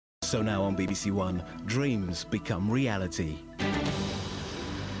Also now on BBC One, dreams become reality.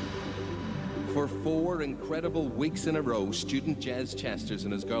 For 4 incredible weeks in a row, student Jez Chesters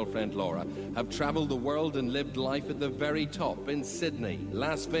and his girlfriend Laura have travelled the world and lived life at the very top in Sydney,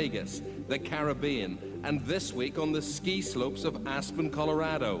 Las Vegas, the Caribbean, and this week on the ski slopes of Aspen,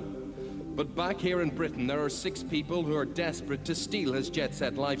 Colorado. But back here in Britain, there are 6 people who are desperate to steal his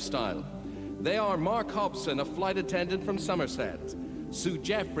jet-set lifestyle. They are Mark Hobson, a flight attendant from Somerset; Sue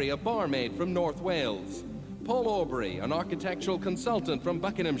Jeffrey, a barmaid from North Wales; Paul Aubrey, an architectural consultant from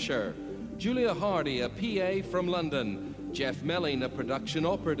Buckinghamshire; Julia Hardy, a PA from London; Jeff Melling, a production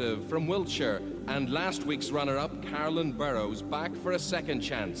operative from Wiltshire; and last week's runner-up, Carolyn Burrows, back for a second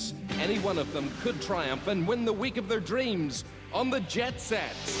chance. Any one of them could triumph and win the week of their dreams on the Jet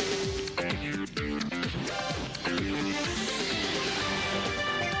Set.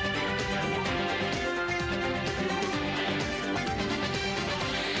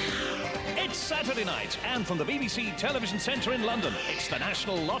 It's Saturday night, and from the BBC Television Centre in London, it's the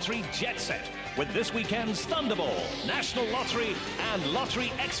National Lottery Jet Set, with this weekend's Thunderball, National Lottery and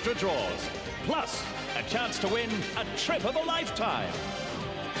Lottery Extra Draws. Plus, a chance to win a trip of a lifetime.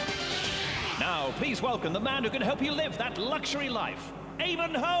 Now, please welcome the man who can help you live that luxury life,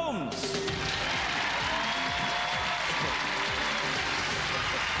 Avon Holmes.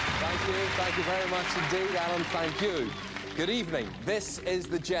 Thank you very much indeed, Alan, thank you. Good evening. This is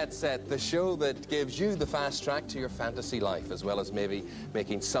the Jet Set, the show that gives you the fast track to your fantasy life, as well as maybe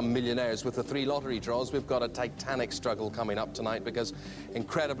making some millionaires with the 3 lottery draws. We've got a titanic struggle coming up tonight because,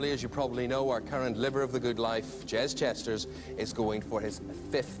 incredibly, as you probably know, our current liver of the good life, Jez Chesters, is going for his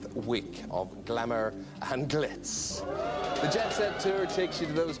 5th week of glamour and glitz. The Jet Set tour takes you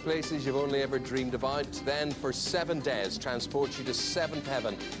to those places you've only ever dreamed about, then for 7 days transports you to 7th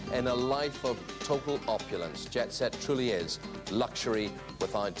heaven in a life of total opulence. Jet Set truly is luxury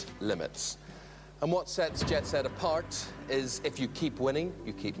without limits. And what sets Jet Set apart is if you keep winning,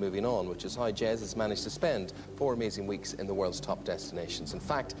 you keep moving on, which is how Jez has managed to spend 4 amazing weeks in the world's top destinations. In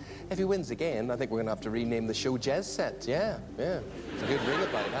fact, if he wins again, I think we're going to have to rename the show Jez Set. Yeah. It's a good ring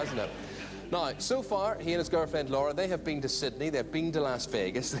about it, hasn't it? Now, so far, he and his girlfriend Laura, they have been to Sydney, they've been to Las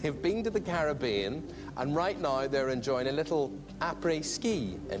Vegas, they've been to the Caribbean, and right now they're enjoying a little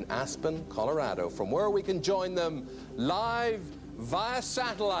après-ski in Aspen, Colorado, from where we can join them live via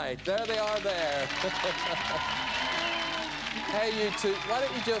satellite. There they are there. Hey, you two, why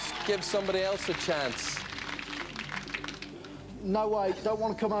don't you just give somebody else a chance? No way, don't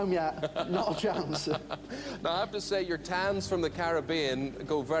want to come home yet. Not a chance. Now, I have to say, your tans from the Caribbean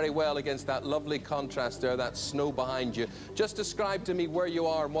go very well against that lovely contrast there, that snow behind you. Just describe to me where you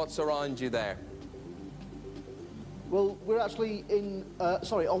are and what's around you there. Well, we're actually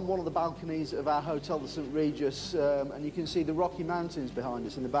on one of the balconies of our hotel, the St. Regis, and you can see the Rocky Mountains behind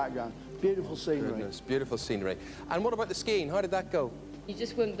us in the background. Beautiful scenery. Goodness, beautiful scenery. And what about the skiing? How did that go? You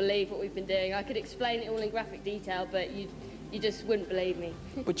just wouldn't believe what we've been doing. I could explain it all in graphic detail, but you just wouldn't believe me.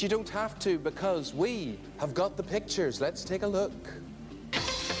 But you don't have to, because we have got the pictures. Let's take a look.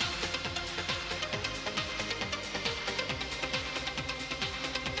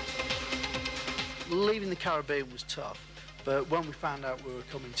 Leaving the Caribbean was tough, but when we found out we were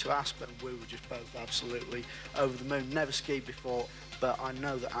coming to Aspen, we were just both absolutely over the moon. Never skied before, but I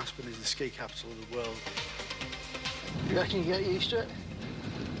know that Aspen is the ski capital of the world. You reckon you get used to it?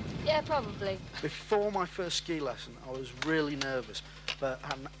 Yeah, probably. Before my first ski lesson, I was really nervous, but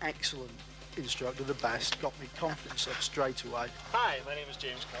had an excellent instructor, the best, got me confidence up straight away. Hi, my name is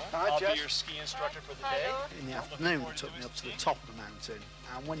James Cole. I'll be your ski instructor for the day. In the afternoon, they took me up to the top of the mountain,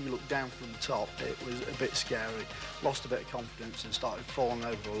 and when you look down from the top, it was a bit scary. Lost a bit of confidence and started falling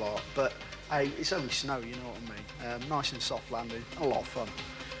over a lot, but hey, it's only snow, you know what I mean. Nice and soft landing, a lot of fun.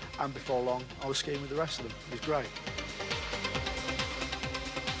 And before long, I was skiing with the rest of them. It was great.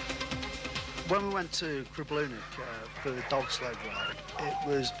 When we went to Krabloonik for the dog sled ride, it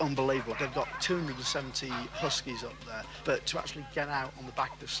was unbelievable. They've got 270 huskies up there, but to actually get out on the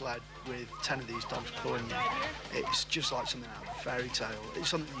back of the sled with 10 of these dogs pulling you, it's just like something out of a fairy tale. It's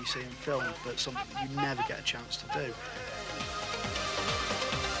something you see in films, but something you never get a chance to do.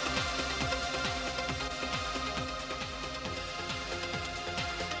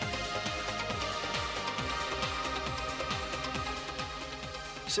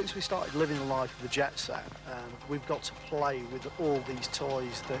 Since we started living the life of the Jet Set, we've got to play with all these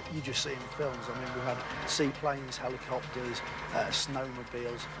toys that you just see in films. I mean, we've had seaplanes, helicopters,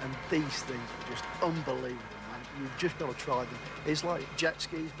 snowmobiles, and these things are just unbelievable, man. You've just got to try them. It's like jet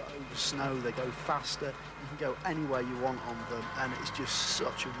skis, but over snow. They go faster. You can go anywhere you want on them, and it's just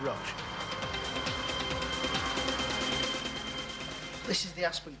such a rush. This is the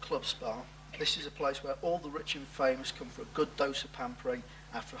Aspen Club Spa. This is a place where all the rich and famous come for a good dose of pampering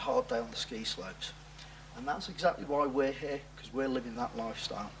after a hard day on the ski slopes. And that's exactly why we're here, because we're living that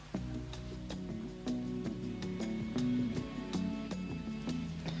lifestyle.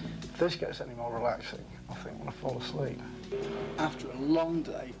 If this gets any more relaxing, I think I'm going to fall asleep. After a long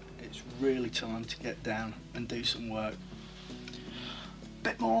day, it's really time to get down and do some work.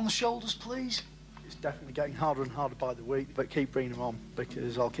 Bit more on the shoulders, please. It's definitely getting harder and harder by the week, but keep bringing them on,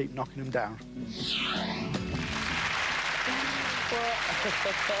 because I'll keep knocking them down.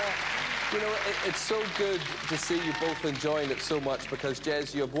 You know, it's so good to see you both enjoying it so much, because,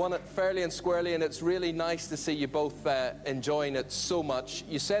 Jez, you've won it fairly and squarely, and it's really nice to see you both enjoying it so much.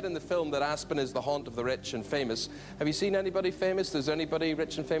 You said in the film that Aspen is the haunt of the rich and famous. Have you seen anybody famous? Is there anybody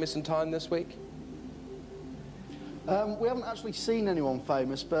rich and famous in town this week? We haven't actually seen anyone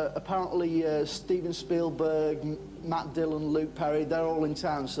famous, but apparently Steven Spielberg, Matt Dillon, Luke Perry, they're all in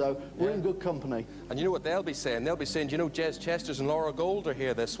town, so we're in good company. And you know what they'll be saying? They'll be saying, you know, Jez Chesters and Laura Gold are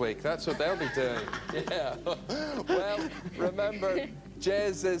here this week. That's what they'll be doing. Yeah. Well, remember,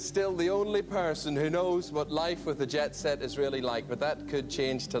 Jez is still the only person who knows what life with the Jet Set is really like, but that could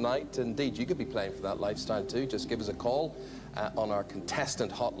change tonight. Indeed, you could be playing for that lifestyle too. Just give us a call on our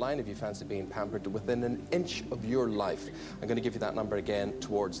contestant hotline if you fancy being pampered to within an inch of your life. I'm going to give you that number again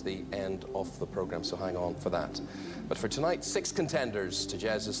towards the end of the programme, so hang on for that. But for tonight, 6 contenders to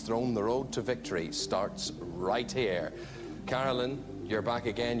Jez's throne. The road to victory starts right here. Carolyn, you're back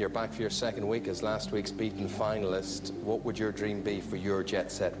again. You're back for your second week as last week's beaten finalist. What would your dream be for your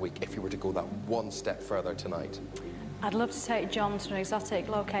Jet Set week if you were to go that one step further tonight? I'd love to take John to an exotic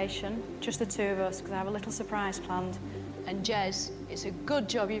location, just the two of us, because I have a little surprise planned. And Jez, it's a good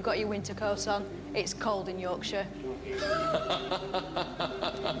job you've got your winter coat on. It's cold in Yorkshire.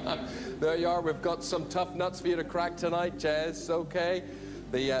 There you are. We've got some tough nuts for you to crack tonight, Jez. Okay.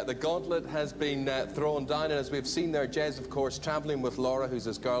 The gauntlet has been thrown down, and as we've seen there, Jez, of course, travelling with Laura, who's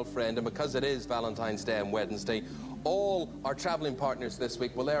his girlfriend, and because it is Valentine's Day and Wednesday, all our travelling partners this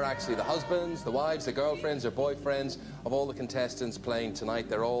week, well, they're actually the husbands, the wives, the girlfriends, or boyfriends of all the contestants playing tonight.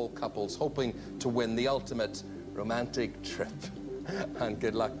 They're all couples hoping to win the ultimate romantic trip. And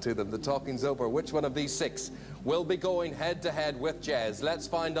good luck to them. The talking's over. Which one of these 6 will be going head-to-head with Jez? Let's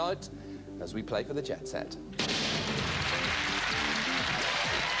find out as we play for the Jet Set.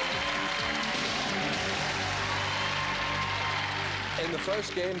 In the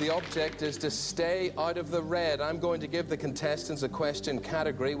first game, the object is to stay out of the red. I'm going to give the contestants a question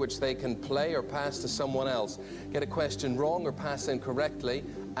category which they can play or pass to someone else. Get a question wrong or pass incorrectly,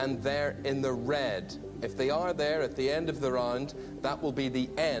 and they're in the red. If they are there at the end of the round, that will be the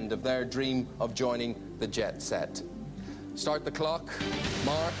end of their dream of joining the Jet Set. Start the clock.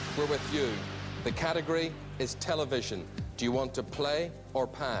 Mark, we're with you. The category is television. Do you want to play or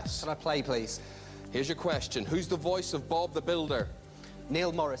pass? Can I play, please? Here's your question. Who's the voice of Bob the Builder?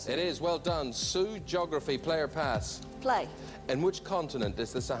 Neil Morrison. It is. Well done. Sue, geography, play or pass? Play. In which continent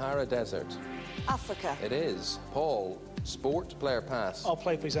is the Sahara Desert? Africa. It is. Paul, sport, play or pass? I'll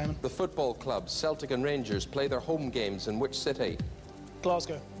play, please, Eamon. The football clubs, Celtic and Rangers, play their home games in which city?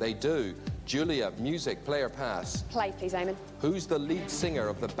 Glasgow. They do. Julia, music, play or pass? Play, please, Eamon. Who's the lead singer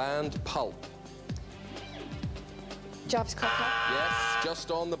of the band Pulp? Jarvis Cocker. Yes,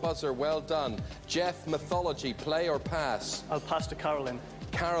 just on the buzzer. Well done. Jeff, mythology, play or pass? I'll pass to Carolyn.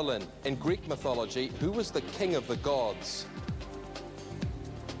 Carolyn, in Greek mythology, who was the king of the gods?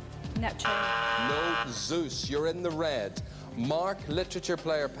 Neptune. No, Zeus. You're in the red. Mark, literature,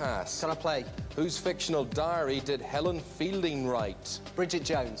 play or pass? Can I play? Whose fictional diary did Helen Fielding write? Bridget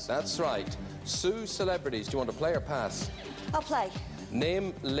Jones. That's right. Sue, celebrities. Do you want to play or pass? I'll play.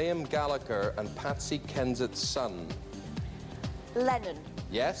 Name Liam Gallagher and Patsy Kensit's son. Lennon.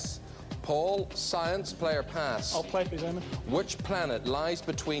 Yes. Paul, science, play or pass? I'll play, please, Eamon. Which planet lies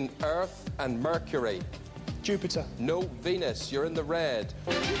between Earth and Mercury? Jupiter. No, Venus. You're in the red.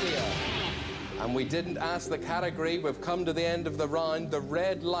 Julia. And we didn't ask the category. We've come to the end of the round. The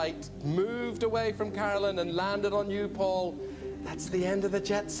red light moved away from Carolyn and landed on you, Paul. That's the end of the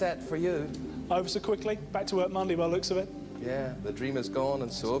Jet Set for you. Over so quickly. Back to work Monday by the looks of it. Yeah, the dream is gone,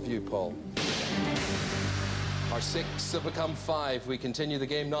 and so have you, Paul. Our 6 have become 5. We continue the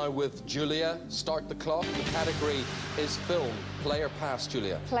game now with Julia. Start the clock. The category is film. Play or pass,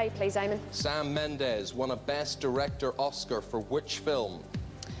 Julia? Play, please, Eamon. Sam Mendes won a Best Director Oscar for which film?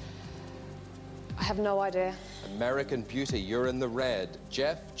 I have no idea. American Beauty. You're in the red.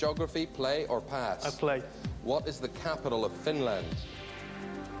 Jeff, geography, play or pass? I play. What is the capital of Finland?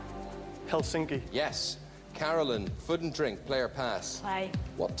 Helsinki. Yes. Carolyn, food and drink, play or pass? Play.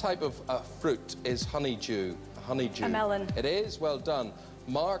 What type of fruit is honeydew? honeydew. A melon. It is, well done.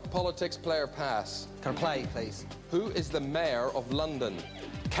 Mark, politics, player, pass. Can I play, please? Who is the mayor of London?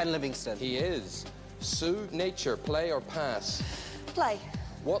 Ken Livingstone. He is. Sue, nature, play or pass? Play.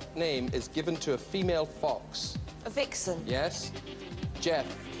 What name is given to a female fox? A vixen. Yes. Jeff,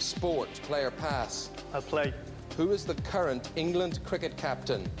 sport, play or pass? I play. Who is the current England cricket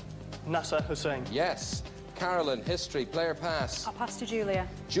captain? Nasser Hussain. Yes. Carolyn, history, play or pass? I'll pass to Julia.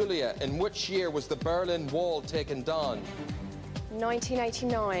 Julia, in which year was the Berlin Wall taken down?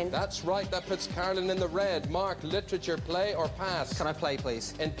 1989. That's right, that puts Carolyn in the red. Mark, literature, play or pass? Can I play,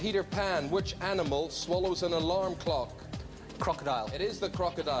 please? In Peter Pan, which animal swallows an alarm clock? Crocodile. It is the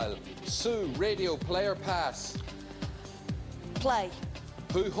crocodile. Sue, radio, play or pass? Play.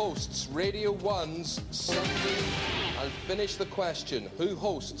 Who hosts Radio 1's Sunday... I'll finish the question. Who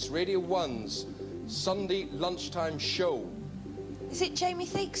hosts Radio 1's Sunday lunchtime show? Is it Jamie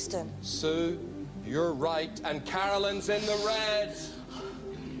Theakston? Sue, you're right, and Carolyn's in the red.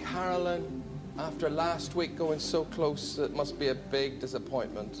 Carolyn, after last week going so close, it must be a big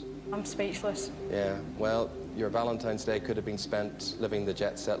disappointment. I'm speechless. Yeah, well, your Valentine's Day could have been spent living the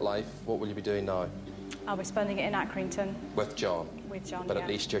jet set life. What will you be doing now? I'll be spending it in Accrington. With John. With John, But yeah. at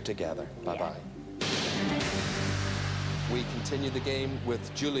least you're together. Bye-bye. Yeah. We continue the game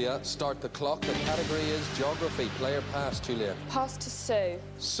with Julia. Start the clock. The category is geography. Player pass, Julia. Pass to Sue.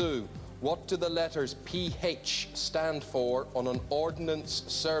 Sue, what do the letters PH stand for on an Ordnance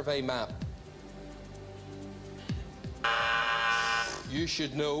Survey map? You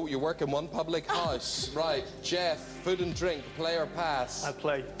should know. You work in one public house. Right. Jeff, food and drink. Play or pass? I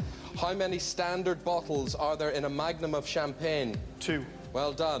play. How many standard bottles are there in a magnum of champagne? 2.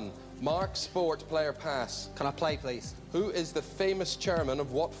 Well done. Mark, sport, player, pass. Can I play, please? Who is the famous chairman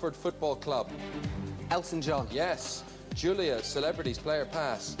of Watford Football Club? Elton John. Yes. Julia, celebrities, player,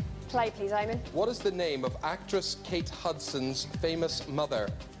 pass. Play, please, Eamon. What is the name of actress Kate Hudson's famous mother?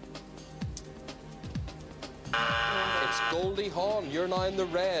 It's Goldie Hawn. You're now in the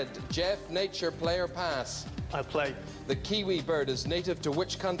red. Jeff, nature, player, pass. I play. The kiwi bird is native to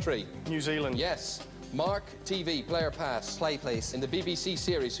which country? New Zealand. Yes. Mark, TV, player, pass. Play, please. In the BBC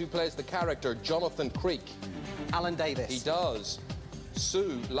series, who plays the character Jonathan Creek? Alan Davis. He does.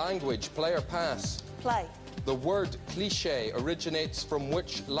 Sue, language, player, pass. Play. The word cliché originates from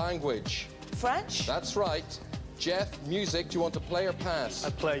which language? French. That's right. Jeff, music, do you want to play or pass? I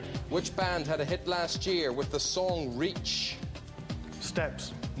play. Which band had a hit last year with the song Reach?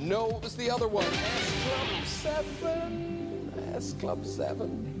 Steps. No, it was the other one. S Club 7. S Club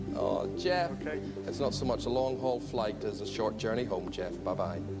 7. Oh, Jeff. Okay. It's not so much a long-haul flight as a short journey home, Jeff.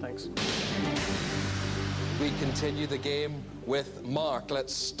 Bye-bye. Thanks. We continue the game with Mark.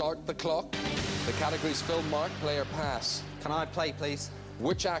 Let's start the clock. The category's film, Mark, play or pass. Can I play, please?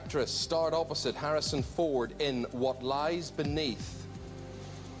 Which actress starred opposite Harrison Ford in What Lies Beneath?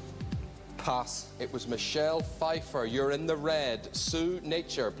 Pass. It was Michelle Pfeiffer. You're in the red. Sue,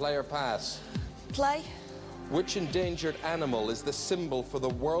 nature, play or pass. Play. Which endangered animal is the symbol for the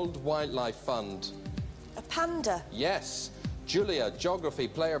World Wildlife Fund? A panda. Yes. Julia, geography,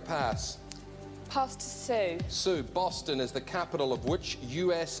 play or pass. Pass to Sue. Sue, Boston is the capital of which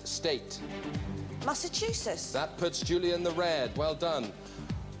US state? Massachusetts. That puts Julia in the red. Well done.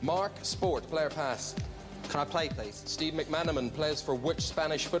 Mark, sport, play or pass. Can I play, please? Steve McManaman plays for which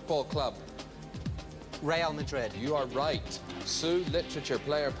Spanish football club? Real Madrid. You are right. Sue, literature,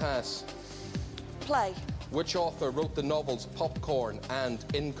 play or pass. Play. Which author wrote the novels Popcorn and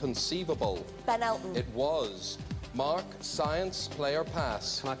Inconceivable? Ben Elton. It was. Mark, science, play or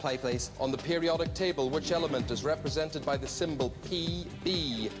pass. Can I play, please? On the periodic table, which element is represented by the symbol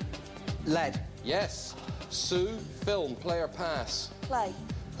Pb? Lead. Yes. Sue, film, play or pass. Play.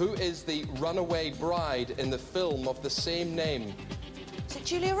 Who is the runaway bride in the film of the same name? Is it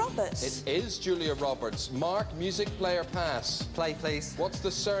Julia Roberts? It is Julia Roberts. Mark, music, play or pass. Play, please. What's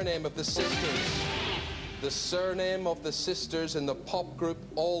the surname of the sisters? The surname of the sisters in the pop group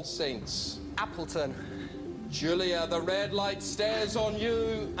All Saints. Appleton. Julia, the red light stares on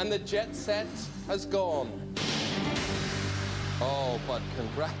you and the jet set has gone. Oh, but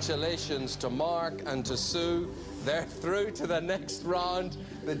congratulations to Mark and to Sue. They're through to the next round.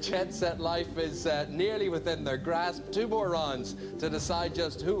 The jet set life is nearly within their grasp. 2 more rounds to decide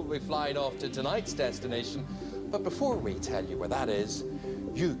just who will be flying off to tonight's destination. But before we tell you where that is,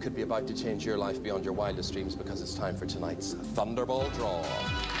 you could be about to change your life beyond your wildest dreams because it's time for tonight's Thunderball draw.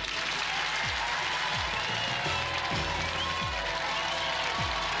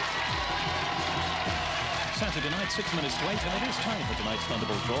 Saturday night, 6 minutes to 8, and it is time for tonight's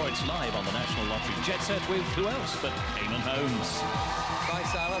Thunderbolt draw. It's live on the National Lottery Jet Set with who else but Eamon Holmes.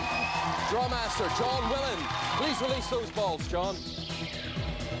 Thanks, Alan. Drawmaster John Willen. Please release those balls, John.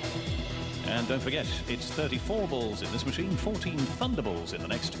 And don't forget, it's 34 balls in this machine, 14 Thunderballs in the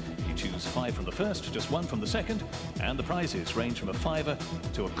next. You choose 5 from the first, just 1 from the second, and the prizes range from a fiver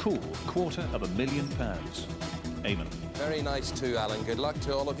to a cool £250,000. Eamon. Very nice too, Alan. Good luck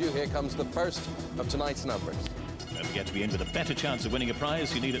to all of you. Here comes the first of tonight's numbers. Don't forget, to be in with a better chance of winning a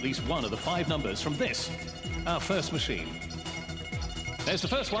prize, you need at least one of the 5 numbers from this, our first machine. There's the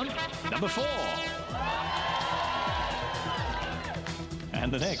first one, number 4.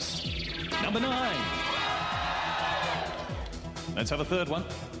 And the next, number 9. Let's have a third one.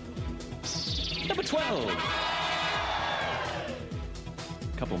 Number 12.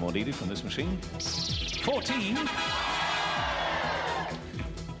 A couple more needed from this machine. 14.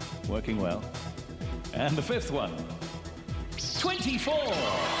 Working well. And the fifth one. 24.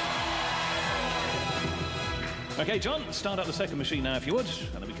 Okay, John, start up the second machine now if you would,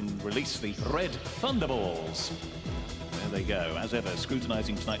 and then we can release the red Thunderballs. There they go. As ever,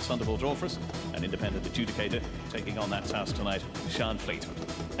 scrutinising tonight's Thunderball draw for us, an independent adjudicator taking on that task tonight, Sean Fleet.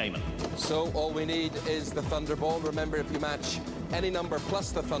 Eamon. So all we need is the Thunderball. Remember, if you match any number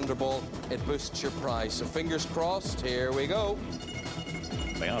plus the Thunderball, it boosts your prize. So fingers crossed, here we go.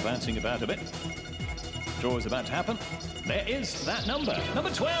 They are bouncing about a bit. Draw is about to happen. There is that number,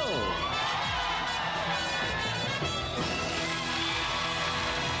 number 12.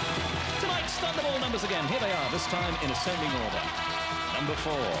 Tonight's Thunderball numbers again. Here they are, this time in ascending order. Number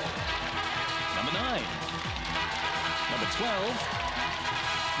 4, number 9, number 12,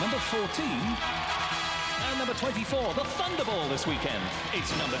 number 14, and number 24. The Thunderball this weekend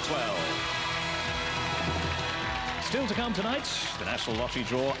is number 12. Still to come tonight, the National Lottery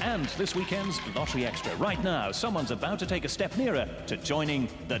draw and this weekend's Lottery Extra. Right now, someone's about to take a step nearer to joining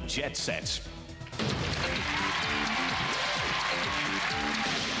the Jet Set.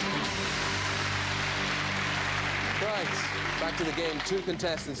 Right, back to the game. 2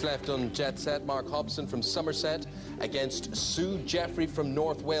 contestants left on Jet Set. Mark Hobson from Somerset against Sue Jeffrey from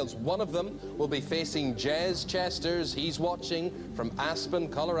North Wales. One of them will be facing Jez Chesters. He's watching from Aspen,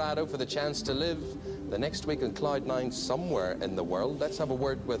 Colorado, for the chance to live the next week on Cloud9 somewhere in the world. Let's have a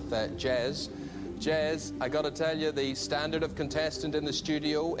word with Jez. Jez, I got to tell you, the standard of contestant in the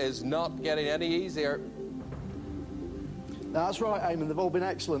studio is not getting any easier. That's right, Eamon. They've all been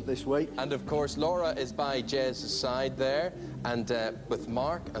excellent this week. And of course, Laura is by Jez's side there. And with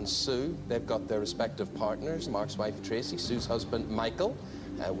Mark and Sue, they've got their respective partners. Mark's wife, Tracy, Sue's husband, Michael.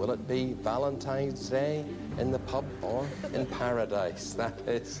 Will it be Valentine's Day in the pub or in paradise? That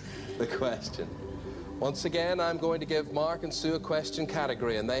is the question. Once again, I'm going to give Mark and Sue a question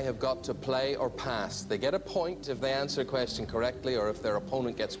category, and they have got to play or pass. They get a point if they answer a question correctly or if their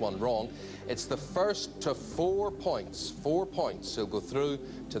opponent gets one wrong. It's the first to 4 points. 4 points. So go through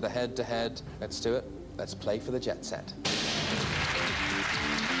to the head-to-head. Let's do it. Let's play for the Jet Set.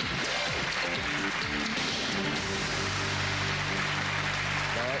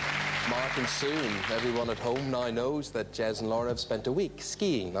 Mark and Sue and everyone at home now knows that Jez and Laura have spent a week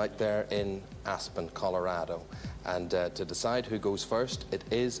skiing out there in Aspen, Colorado. And to decide who goes first, it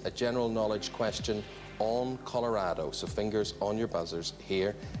is a general knowledge question on Colorado. So fingers on your buzzers.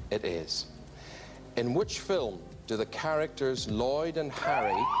 Here it is. In which film do the characters Lloyd and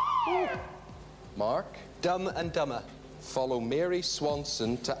Harry, Mark? Dumb and Dumber. Follow Mary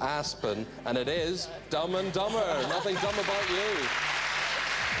Swanson to Aspen, and it is Dumb and Dumber. Nothing dumb about you.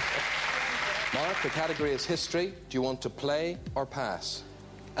 Mark, the category is history. Do you want to play or pass?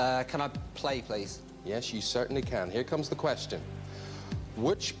 Can I play, please? Yes, you certainly can. Here comes the question.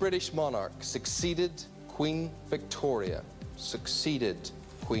 Which British monarch succeeded Queen Victoria? Succeeded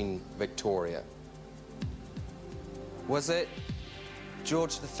Queen Victoria. Was it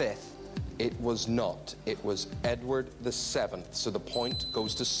George V? It was not. It was Edward VII. So the point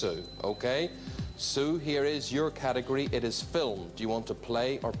goes to Sue, okay? Sue, here is your category. It is film. Do you want to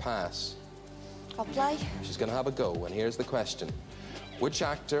play or pass? I'll play. She's going to have a go, and here's the question. Which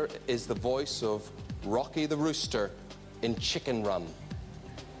actor is the voice of Rocky the Rooster in Chicken Run?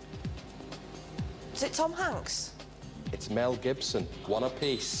 Is it Tom Hanks? It's Mel Gibson. One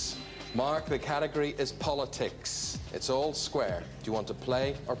apiece. Mark, the category is politics. It's all square. Do you want to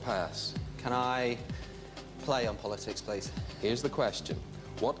play or pass? Can I play on politics, please? Here's the question.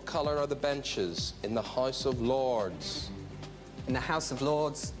 What colour are the benches in the House of Lords? In the House of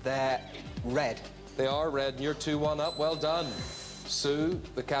Lords, they're red. They are red, and you're 2-1 up. Well done. Sue,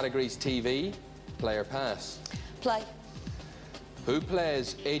 the category's TV. Play or pass? Play. Who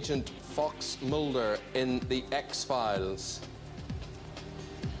plays Agent Fox Mulder in The X-Files?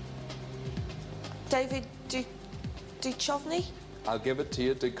 David Duchovny? I'll give it to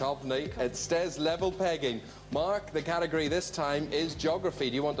you, Duchovny. It stays level pegging. Mark, the category this time is geography.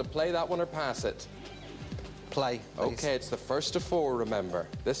 Do you want to play that one or pass it? Play, please. Okay, it's the first of four, remember.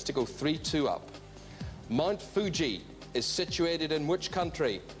 This to go 3-2 up. Mount Fuji is situated in which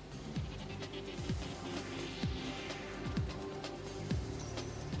country?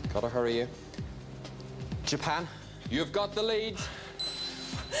 Gotta hurry you. Japan. You've got the lead.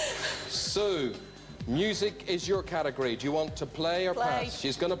 Sue, music is your category. Do you want to play or pass?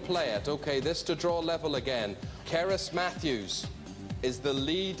 She's going to play it. Okay, this to draw level again. Keris Matthews is the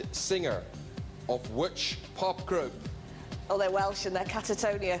lead singer of which pop group? Oh, they're Welsh and they're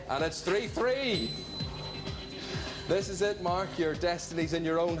Catatonia. And it's 3-3. This is it, Mark. Your destiny's in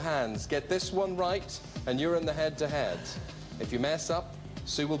your own hands. Get this one right, and you're in the head-to-head. If you mess up,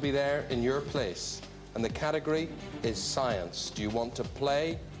 Sue will be there in your place. And the category is science. Do you want to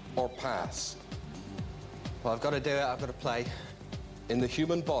play or pass? Well, I've got to do it. I've got to play. In the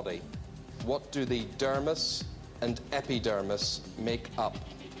human body, what do the dermis and epidermis make up?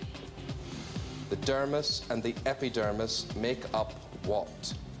 The dermis and the epidermis make up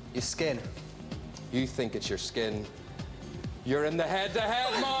what? Your skin. You think it's your skin. You're in the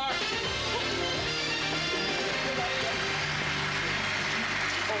head-to-head, Mark!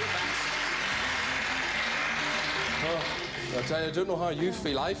 Oh, I tell you, I don't know how you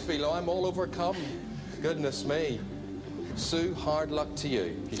feel. I feel, I'm all overcome. Goodness me. Sue, hard luck to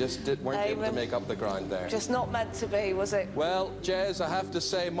you. You just weren't able to make up the ground there. Just not meant to be, was it? Well, Jez, I have to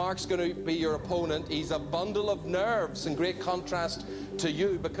say, Mark's going to be your opponent. He's a bundle of nerves in great contrast to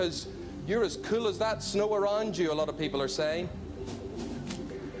you because you're as cool as that snow around you, a lot of people are saying.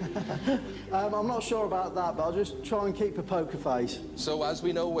 I'm not sure about that, but I'll just try and keep a poker face. So, as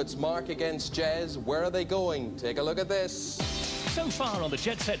we know, it's Mark against Jez. Where are they going? Take a look at this. So far on the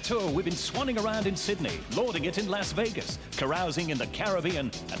Jet Set Tour, we've been swanning around in Sydney, lauding it in Las Vegas, carousing in the Caribbean,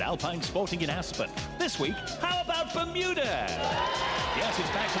 and alpine sporting in Aspen. This week, how about Bermuda? Yes, it's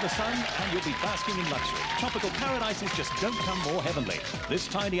back to the sun, and you'll be basking in luxury. Tropical paradises just don't come more heavenly. This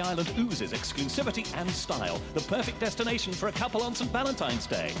tiny island oozes exclusivity and style, the perfect destination for a couple on St. Valentine's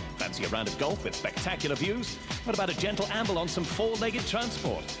Day. Fancy a round of golf with spectacular views? What about a gentle amble on some four-legged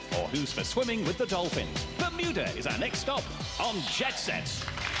transport? Or who's for swimming with the dolphins? Bermuda is our next stop on Jet Set.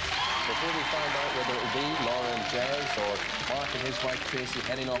 Before we find out whether it will be Laura and Jez or Mark and his wife Tracy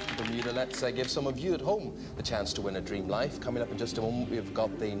heading off to Bermuda, let's give some of you at home the chance to win a dream life. Coming up in just a moment, we've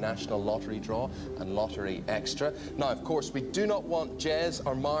got the National Lottery Draw and Lottery Extra. Now, of course, we do not want Jez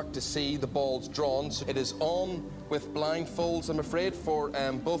or Mark to see the balls drawn, so it is on with blindfolds, I'm afraid, for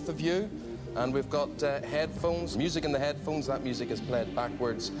both of you. And we've got headphones, music in the headphones. That music is played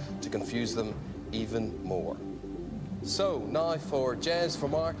backwards to confuse them even more. So, now for Jez, for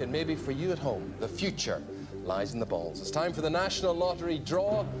Mark, and maybe for you at home, the future lies in the balls. It's time for the National Lottery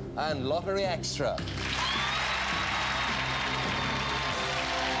Draw and Lottery Extra.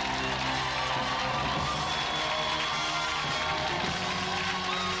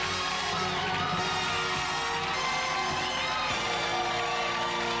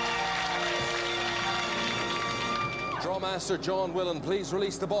 Drawmaster John Willen, please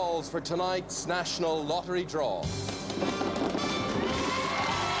release the balls for tonight's National Lottery Draw.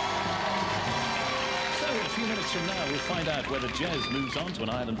 A few minutes from now, we'll find out whether Jez moves on to an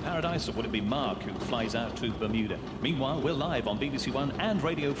island paradise or would it be Mark who flies out to Bermuda. Meanwhile, we're live on BBC One and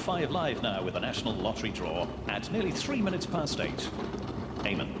Radio 5 Live now with the National Lottery Draw at nearly 3 minutes past 8.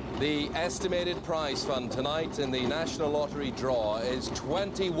 Eamon. The estimated prize fund tonight in the National Lottery Draw is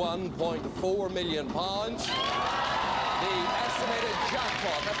 £21.4 million. The estimated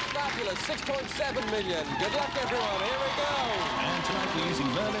jackpot, a fabulous £6.7 million. Good luck, everyone. Here we go. And tonight we're using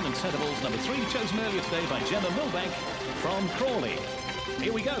Merlin and Centre Balls number 3, chosen earlier today by Gemma Milbank from Crawley.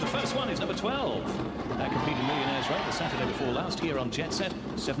 Here we go. The first one is number 12. That completed Millionaires Row the Saturday before last here on Jet Set.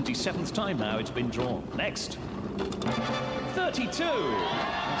 77th time now it's been drawn. Next. 32.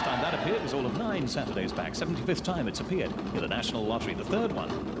 Last time that appeared was all of 9 Saturdays back. 75th time it's appeared in the National Lottery. The third one.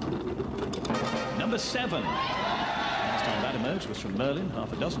 Number 7. Last time that emerged was from Merlin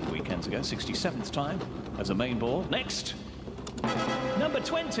half a dozen weekends ago. 67th time as a main ball. Next. Number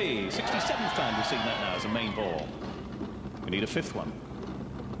 20. 67th time we've seen that now as a main ball. We need a 5th one.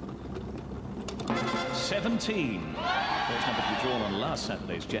 17. First number to be drawn on last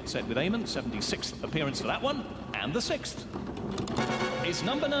Saturday's Jet Set with Eamon. 76th appearance for that one. And the 6th is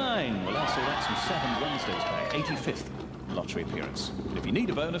number 9. Well, I saw that some 7 Wednesdays back. 85th lottery appearance. And if you need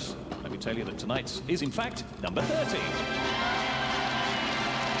a bonus, let me tell you that tonight's is, in fact, number 30.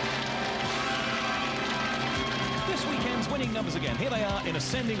 winning numbers again. Here they are in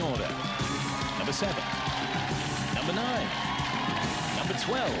ascending order. Number 7, number 9, number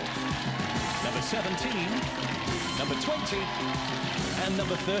 12, number 17, number 20, and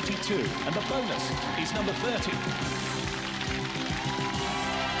number 32. And the bonus is number 30.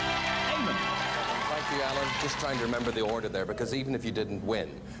 Thank you, Alan. Just trying to remember the order there, because even if you didn't win,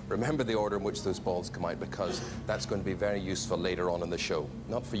 remember the order in which those balls come out, because that's going to be very useful later on in the show.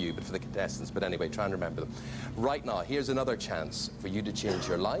 Not for you, but for the contestants. But anyway, try and remember them. Right now, here's another chance for you to change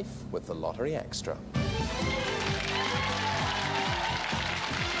your life with the Lottery Extra.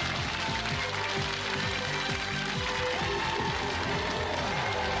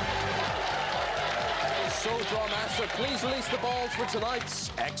 So, Draw Master, please release the balls for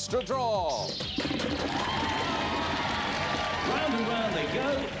tonight's Extra Draw. Round and round they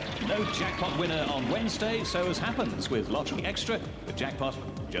go. No jackpot winner on Wednesday, so as happens with Lottery Extra, the jackpot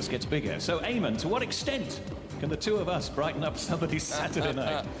just gets bigger. So, Eamon, to what extent can the two of us brighten up somebody's Saturday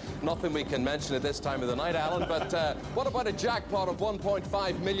night? Nothing we can mention at this time of the night, Alan, but what about a jackpot of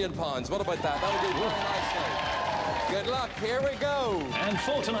 £1.5 million? What about that? That would do very nicely. Good luck, here we go. And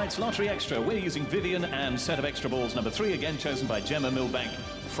for tonight's Lottery Extra, we're using Vivian and set of extra balls number 3, again chosen by Gemma Milbank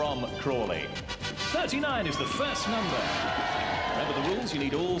from Crawley. 39 is the first number. Remember the rules, you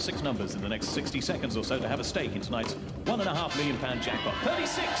need all 6 numbers in the next 60 seconds or so to have a stake in tonight's £1.5 million jackpot.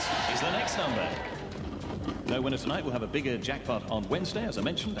 36 is the next number. No winner tonight. We'll have a bigger jackpot on Wednesday, as I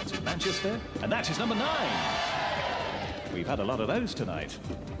mentioned. That's in Manchester. And that is number 9. We've had a lot of those tonight.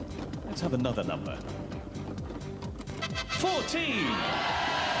 Let's have another number. 14!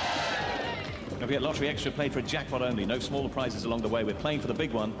 Don't forget, Lottery Extra played for a jackpot only. No smaller prizes along the way. We're playing for the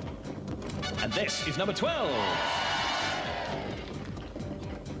big one. And this is number 12.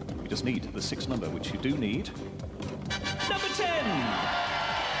 We just need the 6th number, which you do need. Number 10!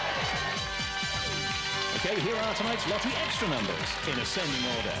 Okay, here are tonight's Lottery Extra numbers in ascending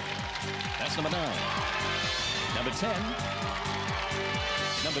order. That's number 9. Number 10.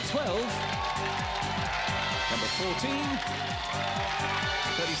 Number 12. Number 14,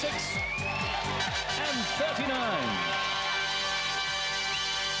 36, and 39.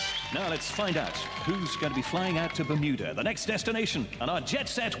 Now let's find out who's going to be flying out to Bermuda, the next destination on our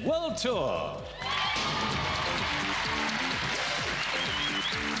Jetset World Tour.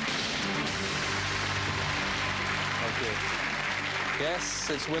 Thank you. Yes,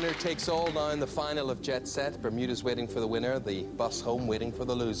 it's winner takes all now in the final of Jetset. Bermuda's waiting for the winner, the bus home waiting for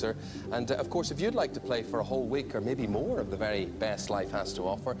the loser. And of course, if you'd like to play for a whole week or maybe more of the very best life has to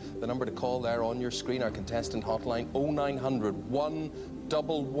offer, the number to call there on your screen, our contestant hotline, 0900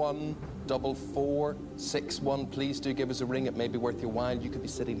 111 4461. Please do give us a ring. It may be worth your while. You could be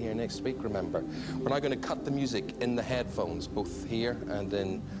sitting here next week, remember. We're now going to cut the music in the headphones, both here and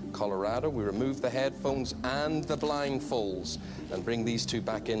in Colorado. We remove the headphones and the blindfolds and bring these two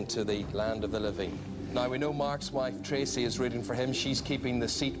back into the land of the living. Now, we know Mark's wife, Tracy, is rooting for him. She's keeping the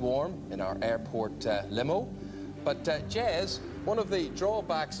seat warm in our airport limo. But, Jez, one of the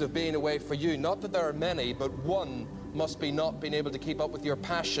drawbacks of being away for you, not that there are many, but one must be not being able to keep up with your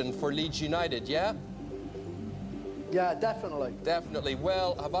passion for Leeds United, yeah? Yeah, definitely. Definitely.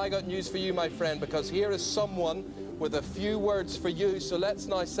 Well, have I got news for you, my friend, because here is someone with a few words for you. So let's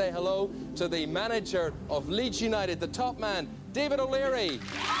now say hello to the manager of Leeds United, the top man, David O'Leary.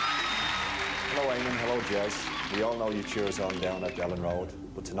 Hello, Eamon. Hello, Jez. We all know you cheer us on down at Ellen Road,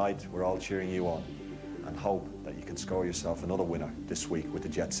 but tonight we're all cheering you on and hope that you can score yourself another winner this week with the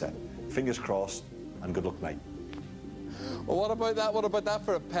Jetset. Fingers crossed, and good luck, mate. Well, what about that? What about that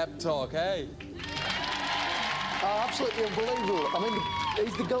for a pep talk, hey? Oh, absolutely unbelievable. I mean,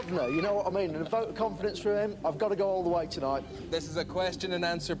 he's the governor, you know what I mean? And a vote of confidence for him, I've got to go all the way tonight. This is a question and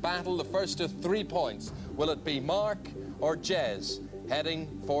answer battle. The first of 3 points. Will it be Mark or Jez heading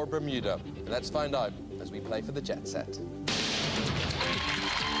for Bermuda? Let's find out as we play for the Jetset.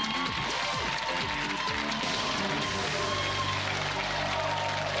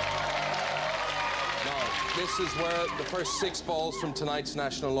 This is where the first 6 balls from tonight's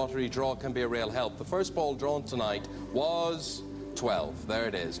National Lottery draw can be a real help. The first ball drawn tonight was 12. There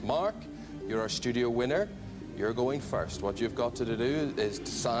it is. Mark, you're our studio winner. You're going first. What you've got to do is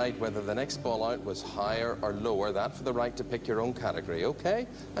decide whether the next ball out was higher or lower. That for the right to pick your own category, okay?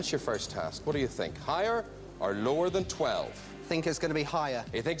 That's your first task. What do you think? Higher or lower than 12? I think it's going to be higher.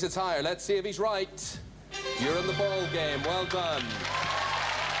 He thinks it's higher. Let's see if he's right. You're in the ball game. Well done.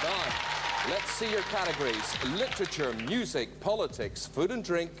 Now, let's see your categories. Literature, music, politics, food and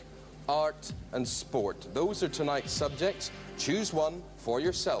drink, art and sport. Those are tonight's subjects. Choose one for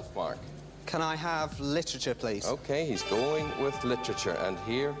yourself, Mark. Can I have literature, please? Okay, he's going with literature. And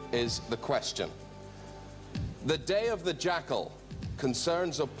here is the question. The Day of the Jackal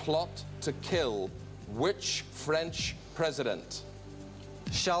concerns a plot to kill which French president?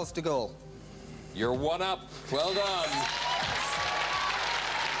 Charles de Gaulle. You're one up. Well done.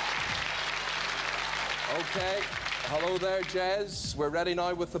 Okay. Hello there, Jez. We're ready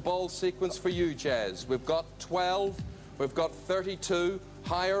now with the ball sequence for you, Jez. We've got 12. We've got 32.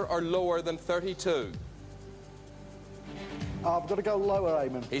 Higher or lower than 32? I've got to go lower,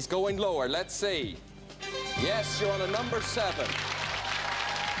 Eamon. He's going lower. Let's see. Yes, you're on a number 7.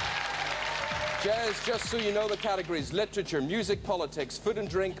 Jez, just so you know the categories: literature, music, politics, food and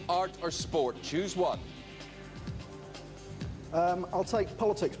drink, art or sport. Choose one. I'll take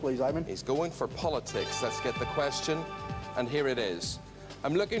politics, please, Eamon. He's going for politics. Let's get the question, and here it is.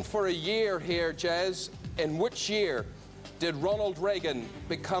 I'm looking for a year here, Jez. In which year did Ronald Reagan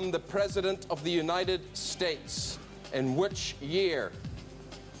become the President of the United States? In which year?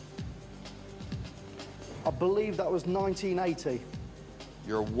 I believe that was 1980.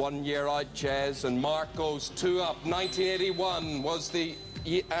 You're 1 year out, Jez, and Mark goes 2 up. 1981 was the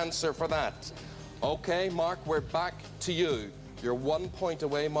answer for that. Okay, Mark, we're back to you. You're 1 point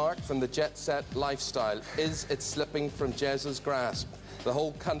away, Mark, from the Jet Set lifestyle. Is it slipping from Jez's grasp? The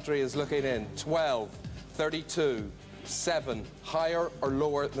whole country is looking in. 12, 32, 7. Higher or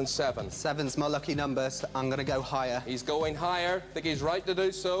lower than 7? 7's my lucky number, so I'm going to go higher. He's going higher. I think he's right to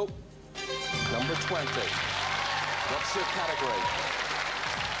do so. Number 20. What's your category?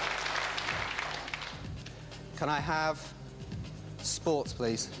 Can I have sports,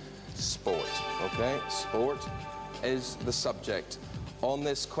 please? Sport. Okay, sport is the subject. On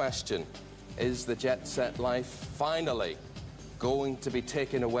this question, is the Jet Set life finally going to be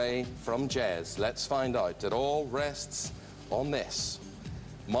taken away from Jez? Let's find out. It all rests on this.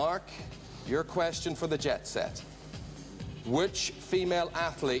 Mark, your question for the Jet Set. Which female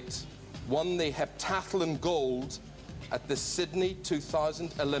athlete won the heptathlon gold at the Sydney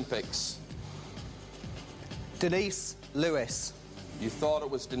 2000 Olympics? Denise Lewis. You thought it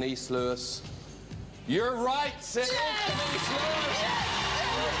was Denise Lewis. You're right, it is Denise Lewis.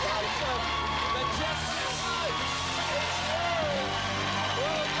 The Jet Set life.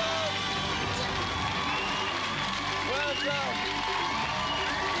 Well done. Well done.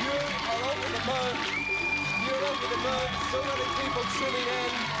 You are over the moon. You're over the moon. So many people tuning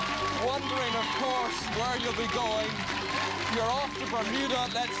in, wondering, of course, where you'll be going. You're off to Bermuda.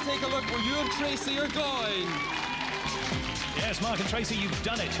 Let's take a look where you and Tracy are going. Yes, Mark and Tracy, you've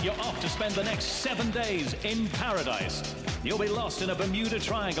done it. You're off to spend the next 7 days in paradise. You'll be lost in a Bermuda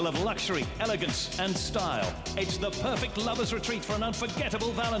triangle of luxury, elegance and style. It's the perfect lover's retreat for an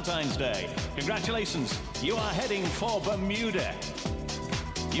unforgettable Valentine's Day. Congratulations, you are heading for Bermuda.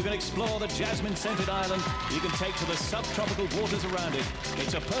 You can explore the jasmine-scented island. You can take to the subtropical waters around it.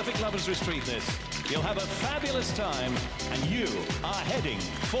 It's a perfect lover's retreat, this. You'll have a fabulous time, and you are heading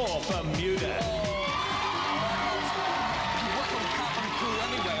for Bermuda.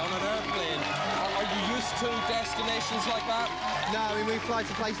 Anyway, on an airplane, are you used to destinations like that? No, I mean, we fly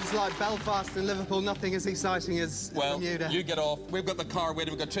to places like Belfast and Liverpool. Nothing as exciting as Bermuda. Well, you get off. We've got the car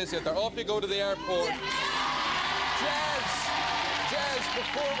waiting. We've got Tracy out there. Off you go to the airport. Jez,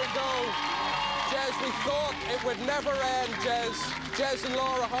 before we go, Jez, we thought it would never end, Jez. Jez and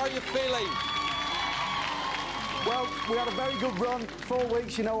Laura, how are you feeling? Well, we had a very good run. 4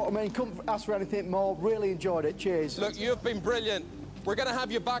 weeks, you know what I mean. Couldn't ask for anything more. Really enjoyed it. Cheers. Look, you've been brilliant. We're going to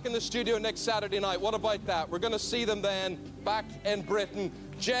have you back in the studio next Saturday night. What about that? We're going to see them then back in Britain.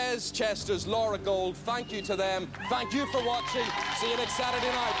 Jez Chesters, Laura Gold, thank you to them. Thank you for watching. See you next Saturday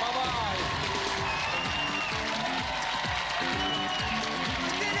night. Bye-bye.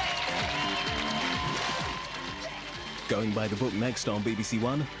 Going by the book next on BBC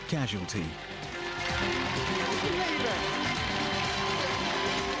One, Casualty. Believe it.